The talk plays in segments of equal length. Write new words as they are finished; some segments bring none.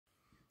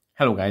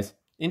Hello guys,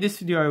 in this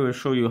video I will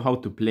show you how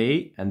to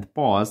play and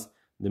pause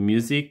the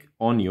music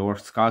on your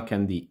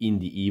Skullcandy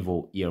Indie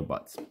Evo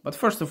earbuds. But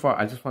first of all,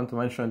 I just want to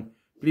mention,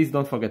 please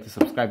don't forget to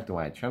subscribe to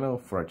my channel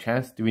for a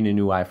chance to win a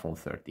new iPhone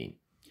 13.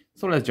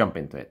 So let's jump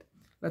into it.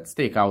 Let's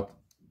take out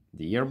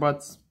the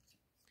earbuds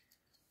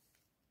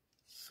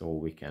so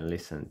we can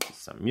listen to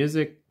some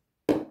music.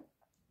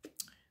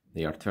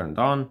 They are turned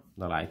on,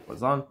 the light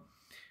was on.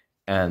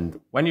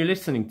 And when you're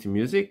listening to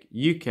music,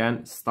 you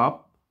can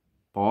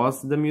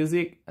pause the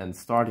music and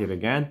start it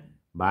again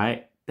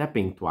by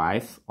tapping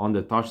twice on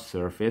the touch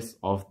surface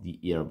of the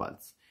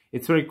earbuds.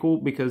 It's very cool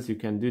because you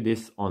can do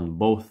this on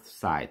both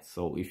sides.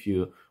 So if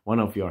one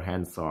of your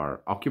hands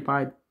are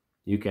occupied,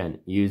 you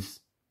can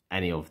use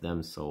any of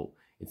them. So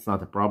it's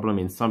not a problem.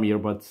 In some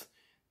earbuds,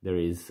 there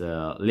is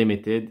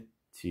limited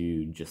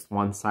to just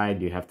one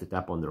side. You have to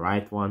tap on the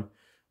right one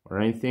or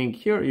anything.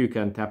 Here you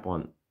can tap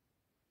on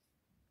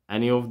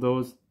any of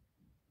those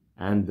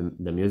and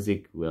the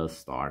music will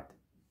start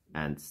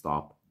and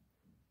stop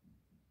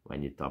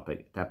when you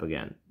tap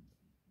again.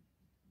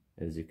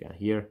 As you can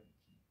hear,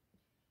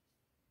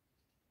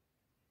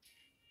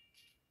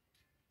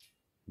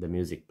 the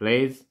music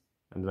plays,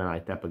 and when I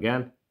tap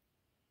again,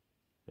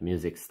 the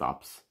music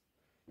stops.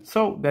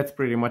 So that's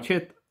pretty much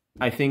it.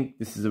 I think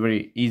this is a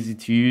very easy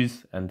to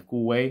use and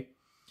cool way.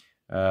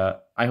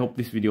 I hope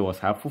this video was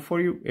helpful for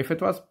you. If it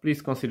was,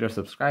 please consider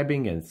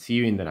subscribing and see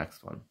you in the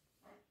next one.